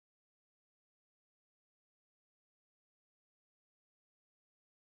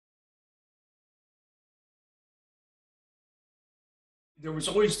There was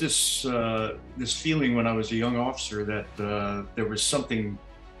always this feeling when I was a young officer that there was something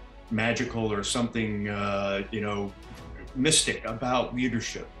magical or something mystic about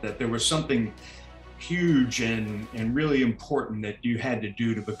leadership. That there was something huge and really important that you had to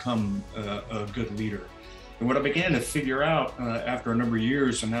do to become a good leader. And what I began to figure out after a number of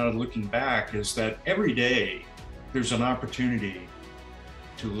years, and now looking back, is that every day there's an opportunity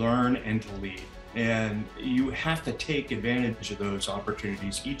to learn and to lead. And you have to take advantage of those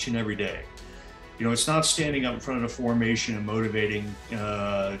opportunities each and every day. You know, it's not standing up in front of a formation and motivating,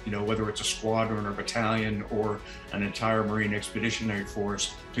 whether it's a squadron or battalion or an entire Marine Expeditionary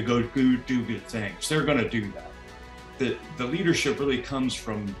Force to go do good things. They're going to do that. The leadership really comes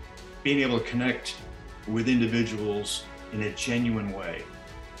from being able to connect with individuals in a genuine way.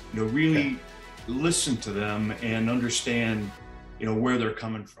 Really listen to them and understand, where they're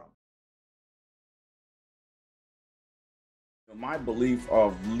coming from. My belief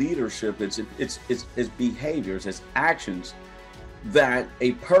of leadership is it's behaviors, it's actions that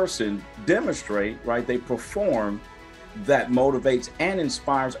a person demonstrate, right? They perform that motivates and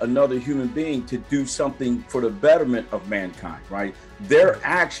inspires another human being to do something for the betterment of mankind, right? Their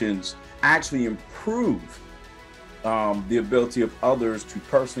actions actually improve the ability of others to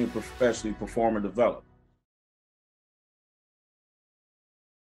personally and professionally perform and develop.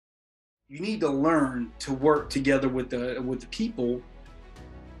 You need to learn to work together with the people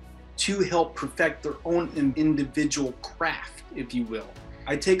to help perfect their own individual craft, if you will.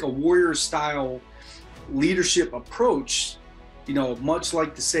 I take a warrior style leadership approach, much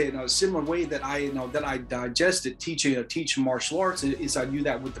like to say in a similar way that I digest it, teach martial arts, is I do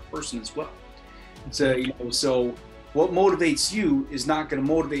that with the person as well. So, so what motivates you is not going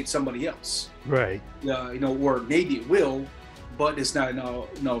to motivate somebody else, right? Or maybe it will, but it's not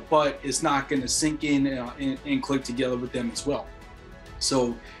but it's not going to sink in and click together with them as well.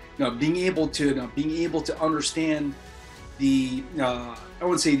 So, being able to understand the I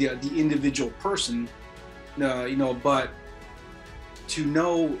wouldn't say the individual person, but to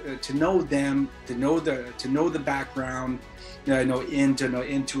know them, to know the background,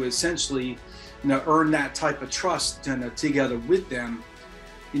 and to essentially earn that type of trust together with them.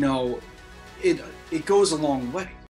 It goes a long way.